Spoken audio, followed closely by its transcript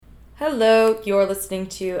Hello, you're listening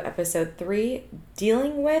to episode 3,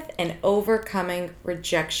 Dealing with and Overcoming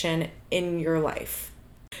Rejection in Your Life.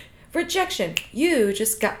 Rejection. You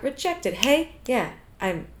just got rejected. Hey, yeah,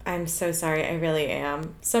 I'm so sorry. I really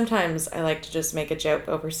am. Sometimes I like to just make a joke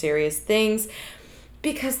over serious things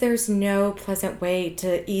because there's no pleasant way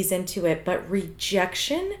to ease into it, but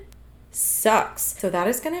rejection sucks. So that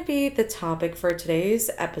is going to be the topic for today's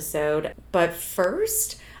episode. But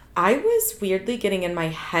first, I was weirdly getting in my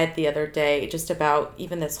head the other day just about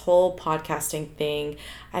even this whole podcasting thing.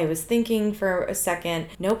 I was thinking for a second,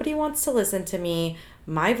 nobody wants to listen to me.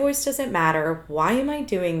 My voice doesn't matter. Why am I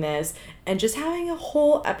doing this? And just having a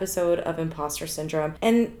whole episode of imposter syndrome.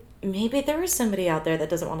 And maybe there is somebody out there that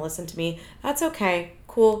doesn't want to listen to me. That's okay.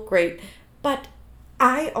 Cool. Great. But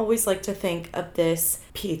I always like to think of this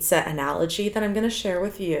pizza analogy that I'm going to share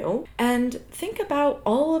with you and think about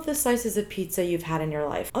all of the slices of pizza you've had in your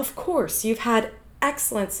life. Of course, you've had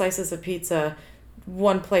excellent slices of pizza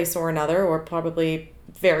one place or another, or probably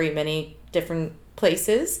very many different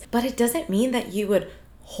places, but it doesn't mean that you would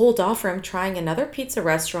hold off from trying another pizza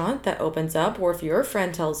restaurant that opens up, or if your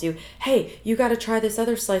friend tells you, hey, you got to try this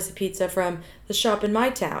other slice of pizza from the shop in my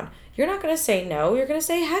town. You're not going to say no. You're going to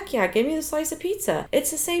say, heck yeah, give me the slice of pizza.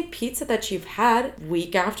 It's the same pizza that you've had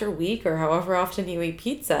week after week or however often you eat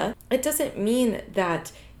pizza. It doesn't mean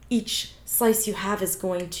that each slice you have is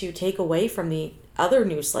going to take away from the other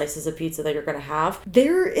new slices of pizza that you're going to have.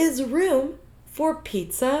 There is room for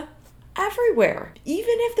pizza everywhere.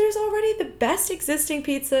 Even if there's already the best existing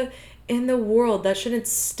pizza in the world, that shouldn't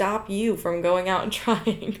stop you from going out and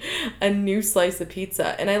trying a new slice of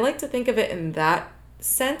pizza. And I like to think of it in that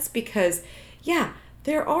sense because, yeah,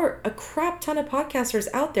 there are a crap ton of podcasters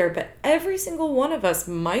out there, but every single one of us,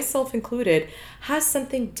 myself included, has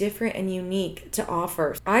something different and unique to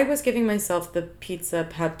offer. I was giving myself the pizza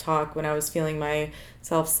pep talk when I was feeling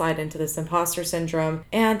myself slide into this imposter syndrome,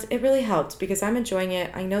 and it really helped because I'm enjoying it.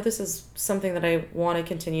 I know this is something that I want to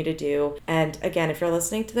continue to do. And again, if you're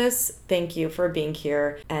listening to this, thank you for being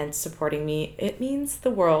here and supporting me. It means the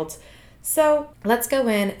world. So let's go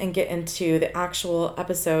in and get into the actual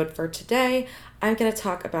episode for today. I'm going to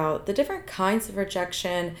talk about the different kinds of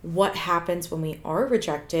rejection, what happens when we are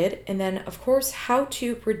rejected, and then, of course, how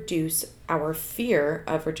to reduce our fear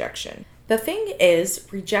of rejection. The thing is,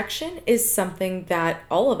 rejection is something that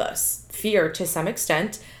all of us fear to some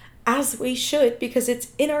extent, as we should, because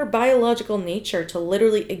it's in our biological nature to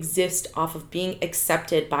literally exist off of being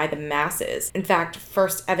accepted by the masses. In fact,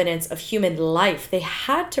 first evidence of human life, they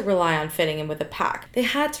had to rely on fitting in with a pack. They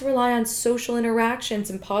had to rely on social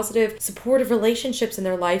interactions and positive, supportive relationships in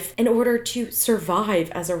their life in order to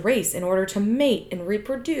survive as a race, in order to mate and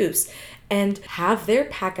reproduce and have their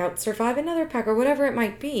pack out survive another pack or whatever it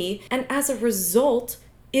might be. And as a result,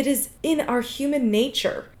 it is in our human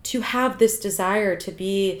nature to have this desire to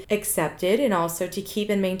be accepted and also to keep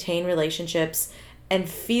and maintain relationships and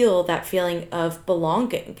feel that feeling of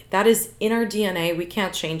belonging. That is in our DNA. We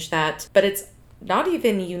can't change that, but it's not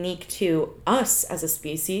even unique to us as a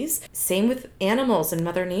species. Same with animals and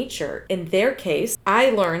Mother Nature. In their case, I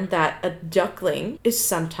learned that a duckling is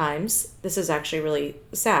sometimes, this is actually really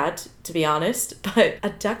sad to be honest, but a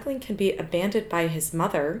duckling can be abandoned by his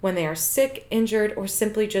mother when they are sick, injured, or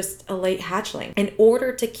simply just a late hatchling. In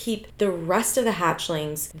order to keep the rest of the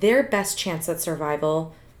hatchlings their best chance at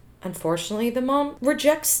survival, unfortunately, the mom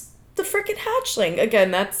rejects the freaking hatchling. Again,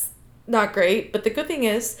 that's not great, but the good thing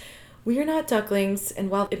is, we are not ducklings, and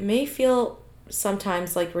while it may feel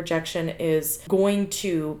sometimes like rejection is going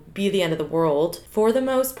to be the end of the world, for the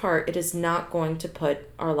most part, it is not going to put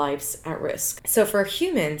our lives at risk. So for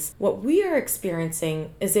humans, what we are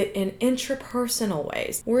experiencing is it in intrapersonal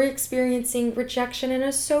ways. We're experiencing rejection in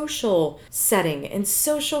a social setting, in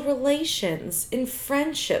social relations, in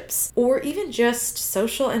friendships, or even just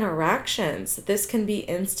social interactions. This can be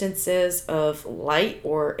instances of light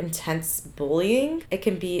or intense bullying. It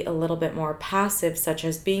can be a little bit more passive, such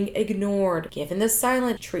as being ignored, given the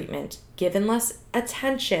silent treatment, given less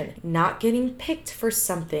attention, not getting picked for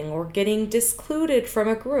something, or getting discluded from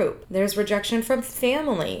a group. There's rejection from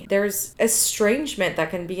family. There's estrangement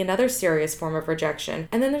that can be another serious form of rejection.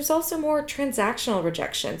 And then there's also more transactional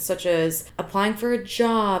rejection, such as applying for a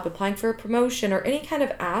job, applying for a promotion, or any kind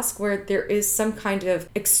of ask where there is some kind of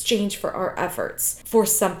exchange for our efforts for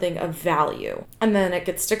something of value. And then it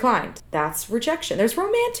gets declined. That's rejection. There's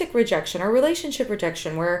romantic rejection or relationship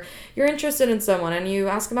rejection, where you're interested in someone and you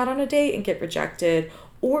ask them out on a date and get rejected,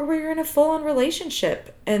 or where you're in a full-on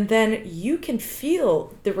relationship and then you can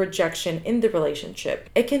feel the rejection in the relationship.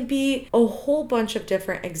 It can be a whole bunch of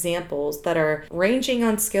different examples that are ranging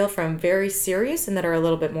on scale from very serious and that are a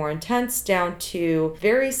little bit more intense down to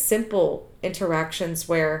very simple interactions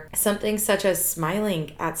where something such as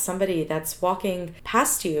smiling at somebody that's walking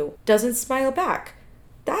past you doesn't smile back.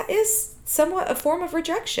 That is somewhat a form of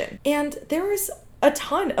rejection. And there is a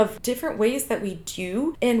ton of different ways that we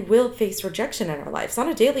do and will face rejection in our lives on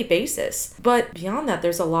a daily basis. But beyond that,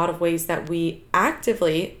 there's a lot of ways that we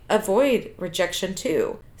actively avoid rejection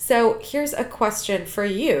too. So here's a question for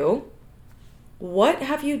you. What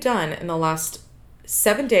have you done in the last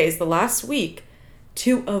 7 days, the last week,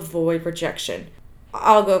 to avoid rejection?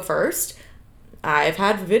 I'll go first. I've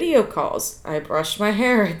had video calls. I brushed my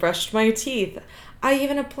hair. I brushed my teeth. I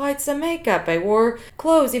even applied some makeup. I wore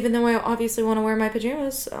clothes, even though I obviously want to wear my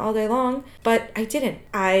pajamas all day long, but I didn't.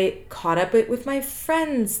 I caught up with my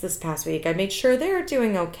friends this past week. I made sure they're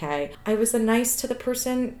doing okay. I was nice to the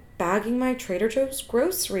person bagging my Trader Joe's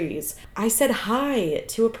groceries. I said hi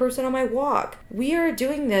to a person on my walk. We are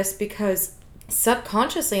doing this because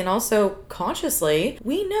subconsciously and also consciously,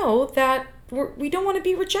 we know that we don't want to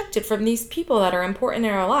be rejected from these people that are important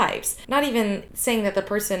in our lives. Not even saying that the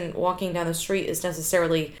person walking down the street is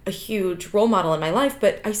necessarily a huge role model in my life,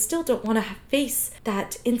 but I still don't want to face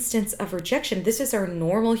that instance of rejection. This is our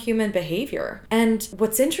normal human behavior. And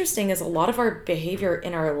what's interesting is a lot of our behavior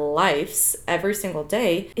in our lives every single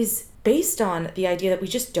day is based on the idea that we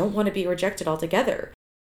just don't want to be rejected altogether.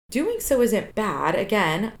 Doing so isn't bad.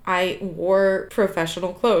 Again, I wore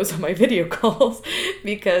professional clothes on my video calls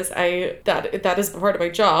because that is part of my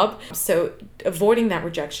job. So avoiding that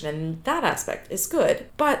rejection in that aspect is good.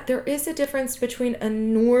 But there is a difference between a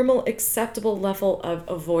normal, acceptable level of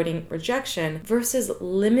avoiding rejection versus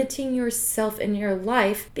limiting yourself in your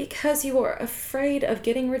life because you are afraid of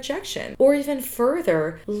getting rejection. Or even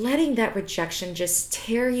further, letting that rejection just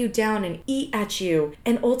tear you down and eat at you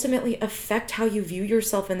and ultimately affect how you view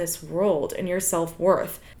yourself in this world and your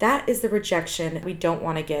self-worth. That is the rejection we don't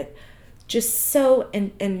want to get just so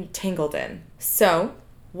entangled in. So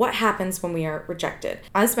what happens when we are rejected?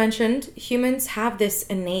 As mentioned, humans have this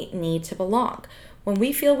innate need to belong. When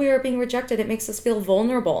we feel we are being rejected, it makes us feel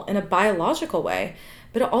vulnerable in a biological way,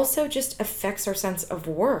 but it also just affects our sense of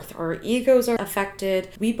worth. Our egos are affected.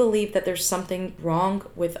 We believe that there's something wrong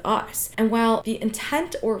with us. And while the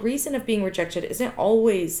intent or reason of being rejected isn't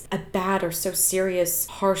always a bad or so serious,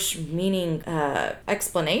 harsh meaning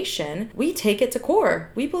explanation, we take it to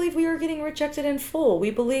core. We believe we are getting rejected in full.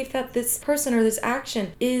 We believe that this person or this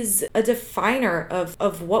action is a definer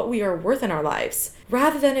of what we are worth in our lives.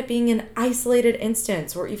 Rather than it being an isolated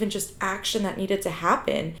instance or even just action that needed to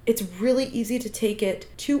happen, it's really easy to take it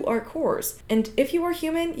to our cores. And if you are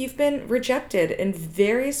human, you've been rejected in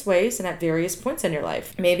various ways and at various points in your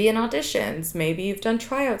life. Maybe in auditions, maybe you've done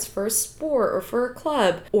tryouts for a sport or for a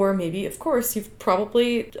club, or maybe, of course, you've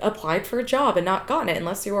probably applied for a job and not gotten it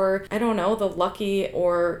unless you are, I don't know, the lucky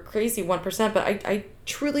or crazy 1%, but I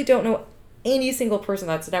truly don't know any single person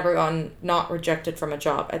that's never gone not rejected from a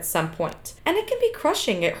job at some point. And it can be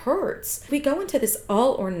crushing. It hurts. We go into this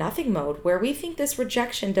all or nothing mode where we think this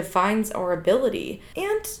rejection defines our ability.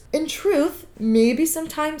 And in truth, maybe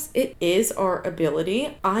sometimes it is our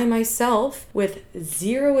ability. I myself, with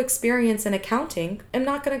zero experience in accounting, am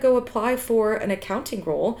not going to go apply for an accounting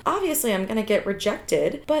role. Obviously, I'm going to get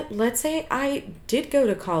rejected. But let's say I did go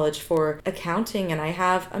to college for accounting and I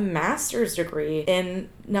have a master's degree in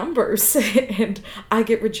numbers and I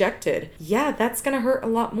get rejected. Yeah, that's going to hurt a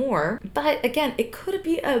lot more. But again, it could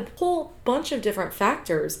be a whole bunch of different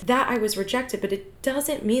factors that I was rejected, but it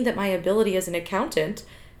doesn't mean that my ability as an accountant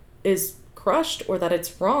is crushed or that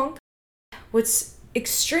it's wrong. What's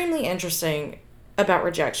extremely interesting about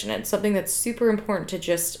rejection and something that's super important to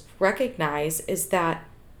just recognize is that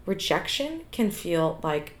rejection can feel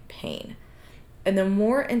like pain. And the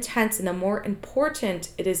more intense and the more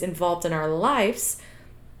important it is involved in our lives,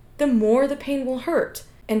 the more the pain will hurt.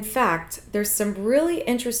 In fact, there's some really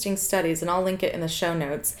interesting studies, and I'll link it in the show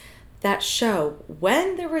notes, that show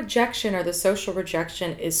when the rejection or the social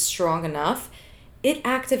rejection is strong enough, it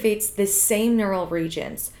activates the same neural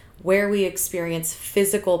regions where we experience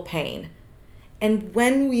physical pain. And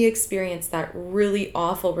when we experience that really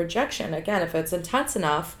awful rejection, again, if it's intense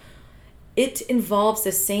enough, it involves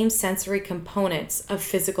the same sensory components of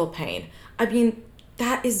physical pain. I mean,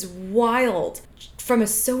 that is wild. From a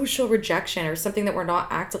social rejection or something that we're not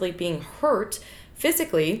actively being hurt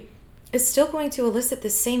physically, is still going to elicit the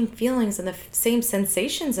same feelings and the same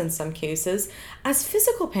sensations in some cases as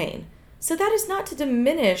physical pain. So that is not to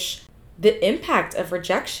diminish the impact of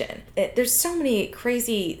rejection. There's so many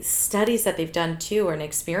crazy studies that they've done too, and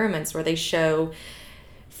experiments where they show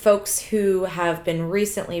folks who have been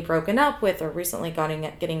recently broken up with or recently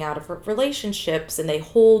getting out of relationships, and they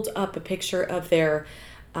hold up a picture of their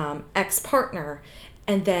ex-partner,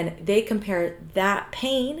 and then they compare that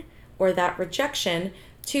pain or that rejection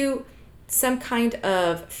to some kind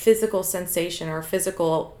of physical sensation or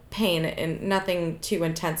physical pain, and nothing too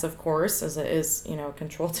intense, of course, as it is, a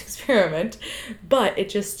controlled experiment, but it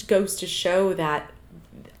just goes to show that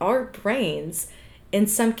our brains in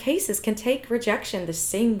some cases can take rejection the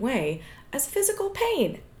same way as physical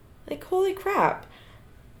pain. Like, holy crap.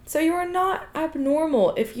 So you are not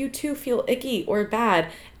abnormal if you too feel icky or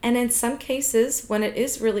bad, and in some cases, when it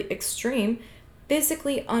is really extreme,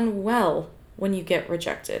 physically unwell when you get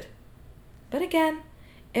rejected. But again,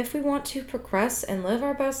 if we want to progress and live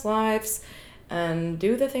our best lives and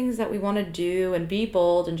do the things that we want to do and be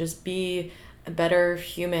bold and just be a better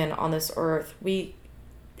human on this earth, we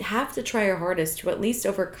have to try our hardest to at least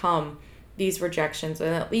overcome these rejections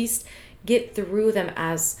and at least get through them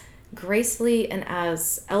as gracefully and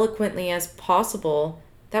as eloquently as possible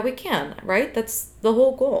that we can, right? That's the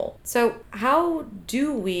whole goal. So how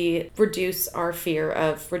do we reduce our fear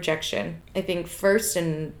of rejection? I think first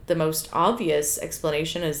and the most obvious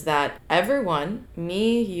explanation is that everyone,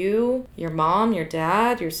 me, you, your mom, your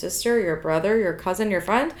dad, your sister, your brother, your cousin, your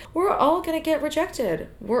friend, we're all going to get rejected.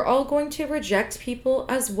 We're all going to reject people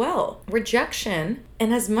as well. Rejection,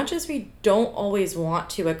 and as much as we don't always want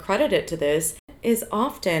to accredit it to this, is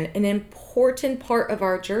often an important part of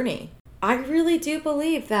our journey. I really do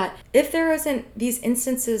believe that if there isn't these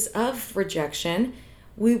instances of rejection,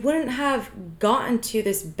 we wouldn't have gotten to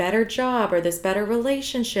this better job or this better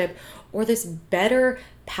relationship or this better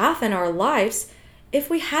path in our lives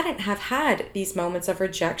if we hadn't have had these moments of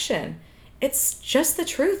rejection. It's just the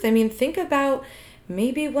truth. I mean, think about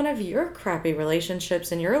maybe one of your crappy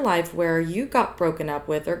relationships in your life where you got broken up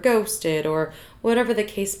with or ghosted or whatever the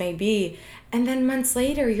case may be. And then months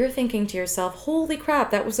later, you're thinking to yourself, holy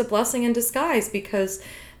crap, that was a blessing in disguise because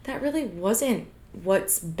that really wasn't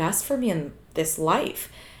what's best for me in this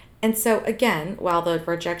life. And so again, while the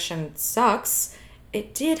rejection sucks,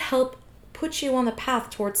 it did help put you on the path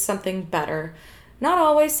towards something better. Not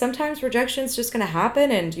always. Sometimes rejection's just going to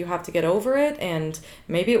happen and you have to get over it. And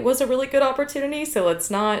maybe it was a really good opportunity, so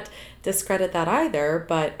let's not discredit that either.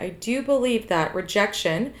 But I do believe that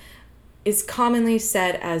rejection is commonly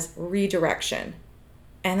said as redirection.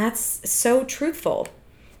 And that's so truthful.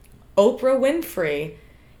 Oprah Winfrey,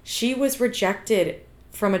 she was rejected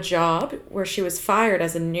from a job where she was fired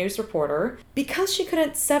as a news reporter because she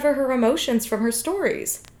couldn't sever her emotions from her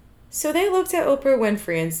stories. So they looked at Oprah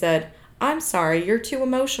Winfrey and said, I'm sorry, you're too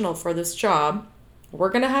emotional for this job.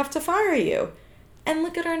 We're going to have to fire you. And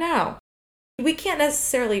look at her now. We can't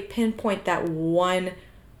necessarily pinpoint that one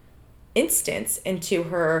instance into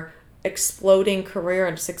her exploding career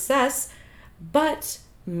and success, but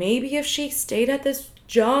maybe if she stayed at this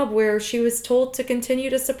job where she was told to continue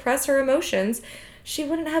to suppress her emotions, she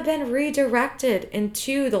wouldn't have been redirected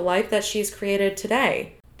into the life that she's created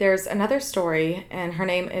today. There's another story, and her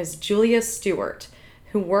name is Julia Stewart,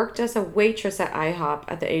 who worked as a waitress at IHOP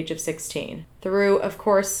at the age of 16. Through, of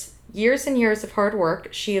course, years and years of hard work,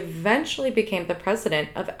 she eventually became the president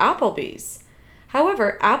of Applebee's.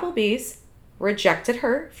 However, Applebee's rejected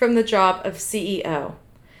her from the job of CEO.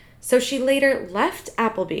 So she later left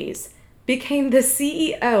Applebee's, became the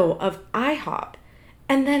CEO of IHOP,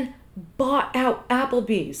 and then bought out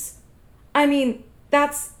Applebee's. I mean,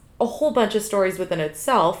 that's a whole bunch of stories within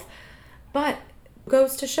itself, but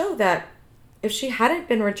goes to show that if she hadn't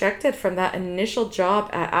been rejected from that initial job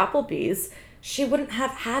at Applebee's, she wouldn't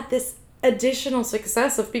have had this additional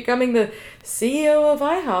success of becoming the CEO of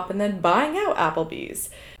IHOP and then buying out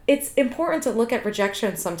Applebee's. It's important to look at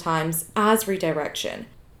rejection sometimes as redirection,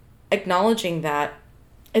 acknowledging that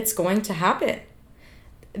it's going to happen.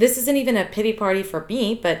 This isn't even a pity party for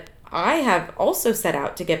me, but I have also set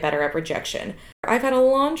out to get better at rejection. I've had a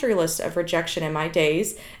laundry list of rejection in my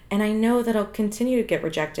days, and I know that I'll continue to get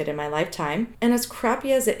rejected in my lifetime. And as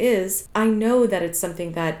crappy as it is, I know that it's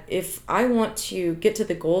something that if I want to get to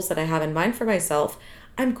the goals that I have in mind for myself,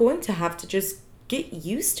 I'm going to have to just get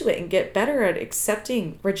used to it and get better at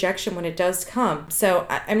accepting rejection when it does come. So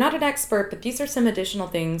I'm not an expert, but these are some additional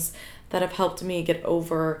things that have helped me get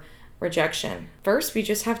over rejection. First, we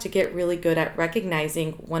just have to get really good at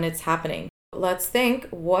recognizing when it's happening. Let's think,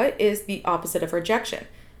 what is the opposite of rejection?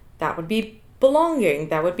 That would be belonging.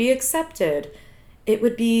 That would be accepted. It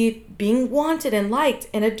would be being wanted and liked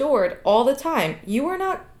and adored all the time. You are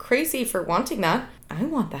not crazy for wanting that. I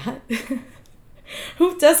want that.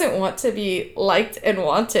 Who doesn't want to be liked and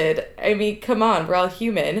wanted? I mean, come on, we're all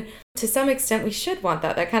human. To some extent, we should want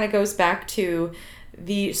that. That kind of goes back to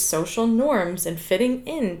the social norms and fitting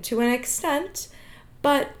in to an extent.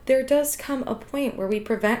 But there does come a point where we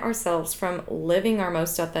prevent ourselves from living our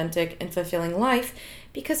most authentic and fulfilling life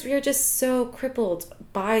because we are just so crippled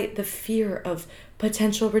by the fear of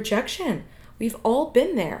potential rejection. We've all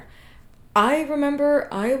been there. I remember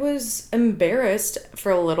I was embarrassed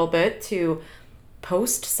for a little bit to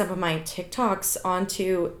post some of my TikToks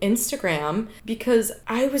onto Instagram because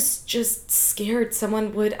I was just scared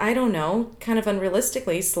someone would, I don't know, kind of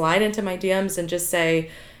unrealistically slide into my DMs and just say,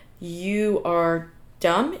 "You are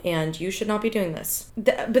dumb and you should not be doing this."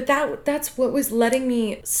 But that's what was letting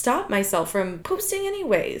me stop myself from posting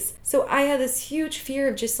anyways. So I had this huge fear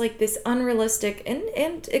of just like this unrealistic,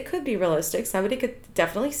 and it could be realistic, somebody could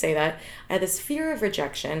definitely say that. I had this fear of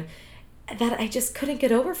rejection that I just couldn't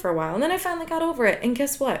get over for a while. And then I finally got over it. And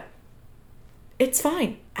guess what? It's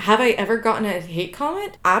fine. Have I ever gotten a hate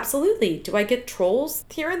comment? Absolutely. Do I get trolls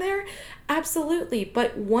here and there? Absolutely.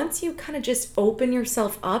 But once you kind of just open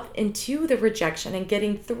yourself up into the rejection and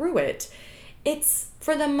getting through it, it's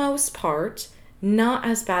for the most part not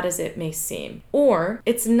as bad as it may seem. Or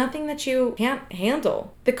it's nothing that you can't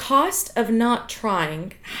handle. The cost of not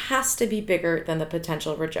trying has to be bigger than the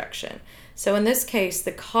potential rejection. So in this case,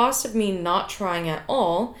 the cost of me not trying at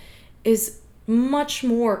all is much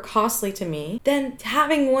more costly to me than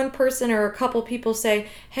having one person or a couple people say,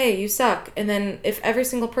 "Hey, you suck." And then if every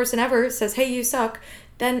single person ever says, "Hey, you suck,"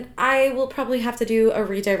 then I will probably have to do a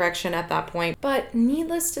redirection at that point. But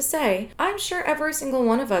needless to say, I'm sure every single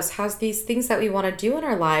one of us has these things that we want to do in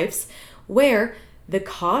our lives where the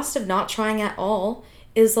cost of not trying at all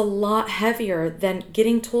is a lot heavier than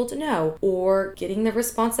getting told no or getting the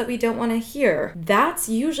response that we don't want to hear. That's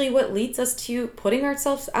usually what leads us to putting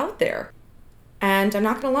ourselves out there. And I'm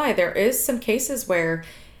not going to lie, there is some cases where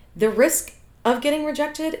the risk of getting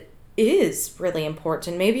rejected is really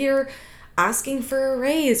important. Maybe you're asking for a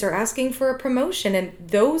raise or asking for a promotion, and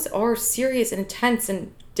those are serious, intense,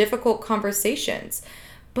 and difficult conversations.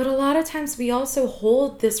 But a lot of times we also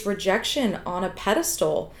hold this rejection on a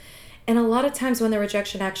pedestal. And a lot of times when the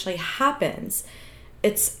rejection actually happens,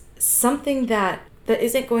 it's something that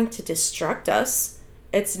isn't going to destruct us.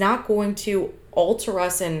 It's not going to alter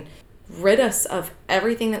us and rid us of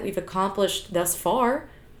everything that we've accomplished thus far.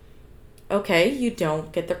 Okay, you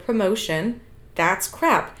don't get the promotion. That's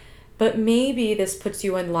crap. But maybe this puts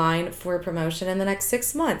you in line for a promotion in the next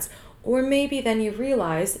 6 months. Or maybe then you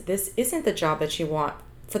realize this isn't the job that you want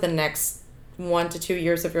for the next 1 to 2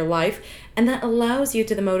 years of your life, and that allows you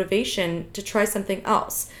to the motivation to try something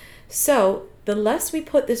else. So the less we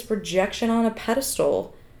put this rejection on a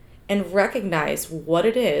pedestal and recognize what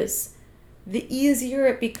it is, the easier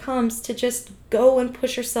it becomes to just go and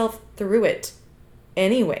push yourself through it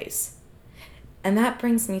anyways. And that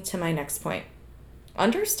brings me to my next point.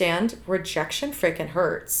 Understand, rejection freaking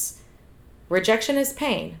hurts. Rejection is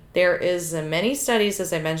pain. There is many studies,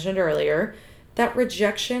 as I mentioned earlier, that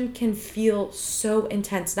rejection can feel so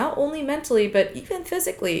intense, not only mentally, but even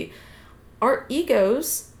physically. Our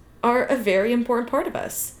egos are a very important part of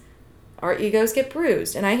us. Our egos get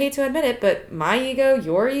bruised. And I hate to admit it, but my ego,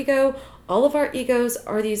 your ego, all of our egos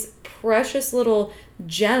are these precious little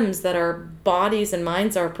gems that our bodies and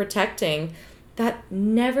minds are protecting that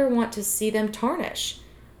never want to see them tarnish.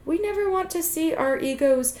 We never want to see our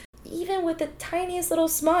egos, even with the tiniest little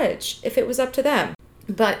smudge, if it was up to them.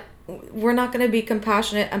 But we're not going to be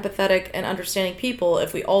compassionate, empathetic, and understanding people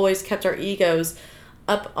if we always kept our egos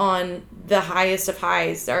up on the highest of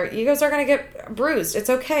highs. Our egos are going to get bruised. It's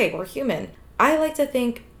okay. We're human. I like to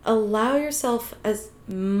think, allow yourself as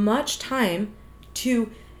much time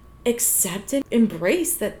to accept and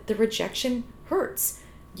embrace that the rejection hurts.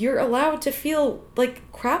 You're allowed to feel like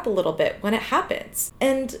crap a little bit when it happens.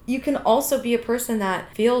 And you can also be a person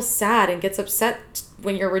that feels sad and gets upset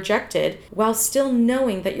when you're rejected while still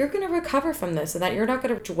knowing that you're going to recover from this and that you're not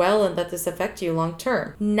going to dwell and let this affect you long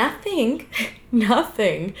term. Nothing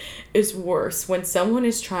is worse when someone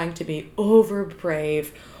is trying to be over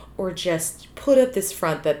brave or just put up this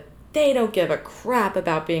front that they don't give a crap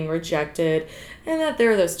about being rejected and that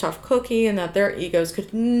they're this tough cookie and that their egos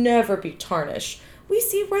could never be tarnished. We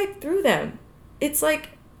see right through them. It's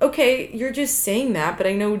like, okay, you're just saying that, but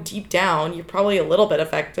I know deep down you're probably a little bit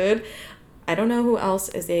affected. I don't know who else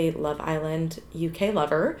is a Love Island UK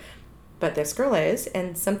lover, but this girl is.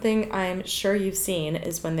 And something I'm sure you've seen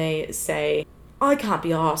is when they say, "I can't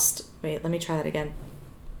be asked." Wait, let me try that again.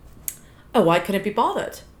 "Oh, I couldn't be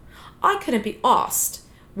bothered. I couldn't be asked,"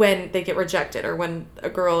 when they get rejected or when a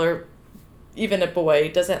girl or even a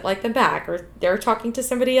boy doesn't like them back, or they're talking to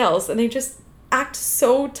somebody else and they just act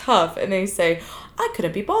so tough and they say, I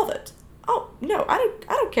couldn't be bothered. Oh, no, I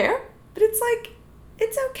don't care. But it's like,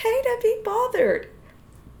 it's okay to be bothered.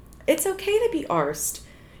 It's okay to be arsed.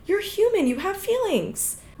 You're human. You have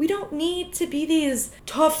feelings. We don't need to be these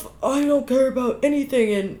tough, I don't care about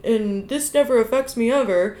anything and this never affects me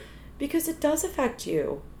ever, because it does affect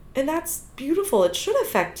you. And that's beautiful. It should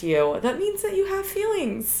affect you. That means that you have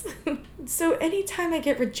feelings. So anytime I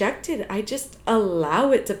get rejected, I just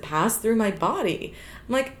allow it to pass through my body.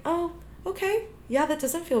 I'm like, oh, okay. Yeah, that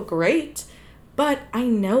doesn't feel great. But I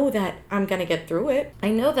know that I'm going to get through it. I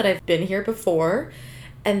know that I've been here before,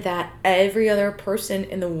 and that every other person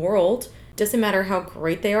in the world, doesn't matter how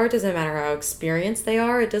great they are, doesn't matter how experienced they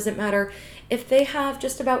are, it doesn't matter if they have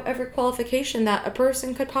just about every qualification that a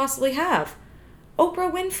person could possibly have.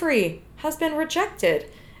 Oprah Winfrey has been rejected.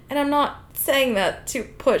 And I'm not saying that to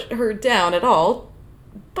put her down at all,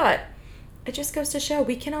 but it just goes to show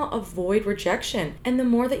we cannot avoid rejection. And the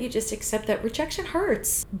more that you just accept that rejection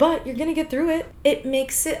hurts, but you're going to get through it. It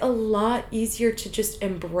makes it a lot easier to just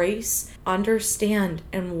embrace, understand,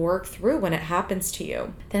 and work through when it happens to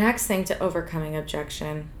you. The next thing to overcoming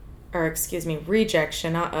rejection,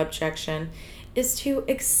 not objection, is to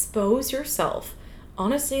expose yourself.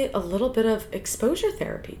 Honestly, a little bit of exposure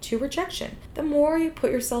therapy to rejection. The more you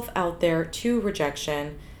put yourself out there to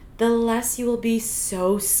rejection, the less you will be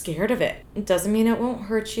so scared of it. It doesn't mean it won't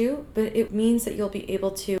hurt you, but it means that you'll be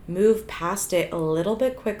able to move past it a little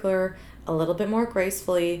bit quicker, a little bit more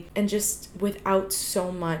gracefully, and just without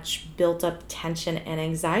so much built up tension and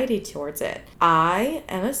anxiety towards it. I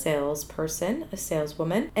am a salesperson, a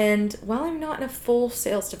saleswoman, and while I'm not in a full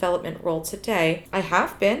sales development role today, I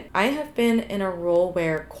have been in a role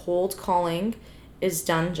where cold calling is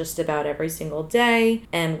done just about every single day.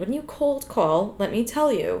 And when you cold call, let me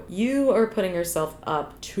tell you, you are putting yourself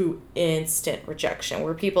up to instant rejection,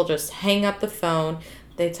 where people just hang up the phone.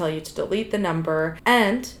 They tell you to delete the number.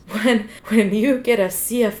 And when you get a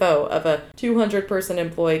CFO of a 200-person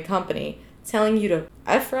employee company telling you to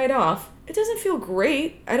F right off, it doesn't feel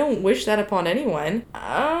great. I don't wish that upon anyone.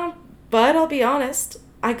 But I'll be honest,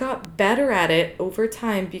 I got better at it over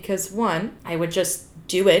time because, one, I would just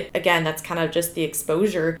do it. Again, that's kind of just the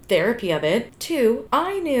exposure therapy of it. Two,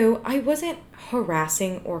 I knew I wasn't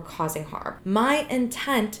harassing or causing harm. My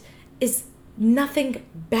intent is nothing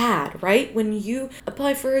bad, right? When you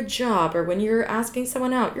apply for a job or when you're asking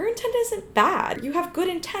someone out, your intent isn't bad. You have good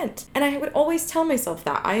intent. And I would always tell myself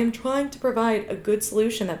that I am trying to provide a good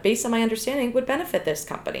solution that, based on my understanding, would benefit this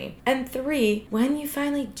company. And three, when you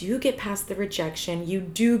finally do get past the rejection, you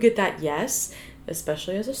do get that yes,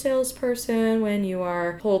 especially as a salesperson, when you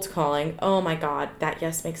are cold calling, oh my God, that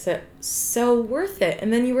yes makes it so worth it.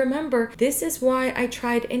 And then you remember, this is why I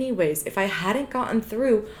tried anyways. If I hadn't gotten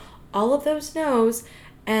through all of those no's,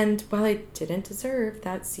 and while I didn't deserve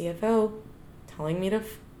that CFO telling me to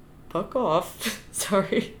fuck off,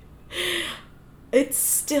 sorry, it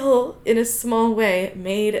still, in a small way,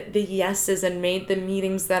 made the yeses and made the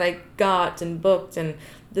meetings that I got and booked and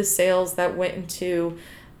the sales that went into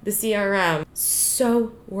the CRM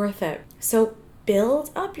so worth it. So build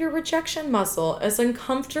up your rejection muscle. As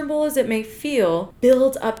uncomfortable as it may feel,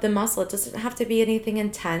 build up the muscle. It doesn't have to be anything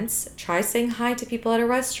intense. Try saying hi to people at a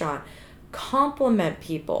restaurant. Compliment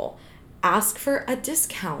people. Ask for a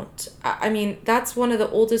discount. I mean, that's one of the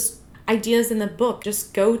oldest ideas in the book.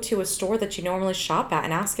 Just go to a store that you normally shop at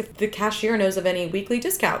and ask if the cashier knows of any weekly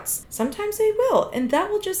discounts. Sometimes they will, and that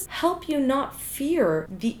will just help you not fear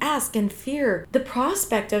the ask and fear the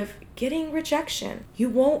prospect of getting rejection. You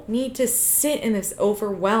won't need to sit in this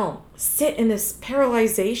overwhelm, sit in this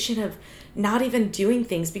paralyzation of not even doing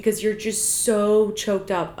things because you're just so choked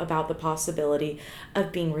up about the possibility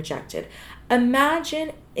of being rejected.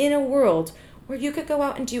 Imagine in a world where you could go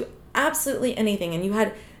out and do absolutely anything and you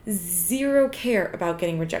had zero care about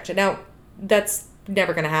getting rejected. Now, that's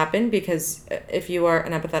never going to happen, because if you are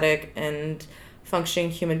an empathetic and functioning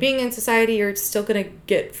human being in society, you're still going to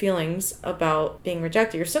get feelings about being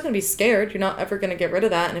rejected. You're still going to be scared. You're not ever going to get rid of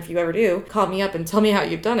that. And if you ever do, call me up and tell me how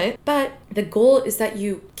you've done it. But the goal is that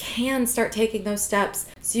you can start taking those steps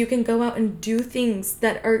so you can go out and do things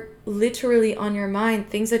that are literally on your mind,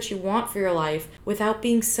 things that you want for your life, without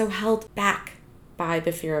being so held back by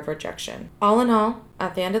the fear of rejection. All in all,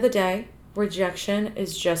 at the end of the day, rejection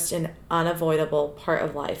is just an unavoidable part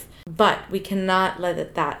of life. But we cannot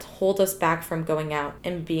let that hold us back from going out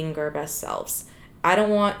and being our best selves. I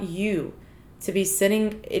don't want you to be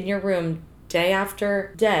sitting in your room day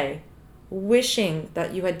after day wishing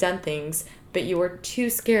that you had done things but you were too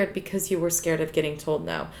scared because you were scared of getting told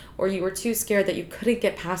no, or you were too scared that you couldn't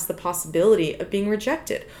get past the possibility of being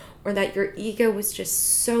rejected, or that your ego was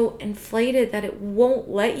just so inflated that it won't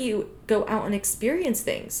let you go out and experience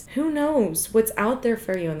things. Who knows what's out there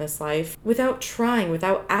for you in this life without trying,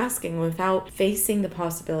 without asking, without facing the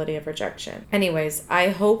possibility of rejection. Anyways, I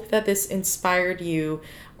hope that this inspired you,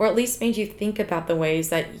 or at least made you think about the ways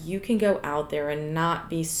that you can go out there and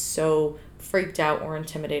not be so freaked out or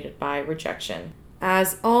intimidated by rejection.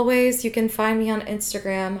 As always, you can find me on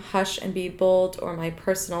Instagram, Hush and Be Bold, or my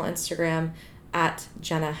personal Instagram at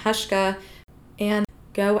Jenna Hushka, and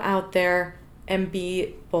go out there and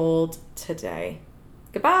be bold today.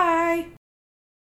 Goodbye.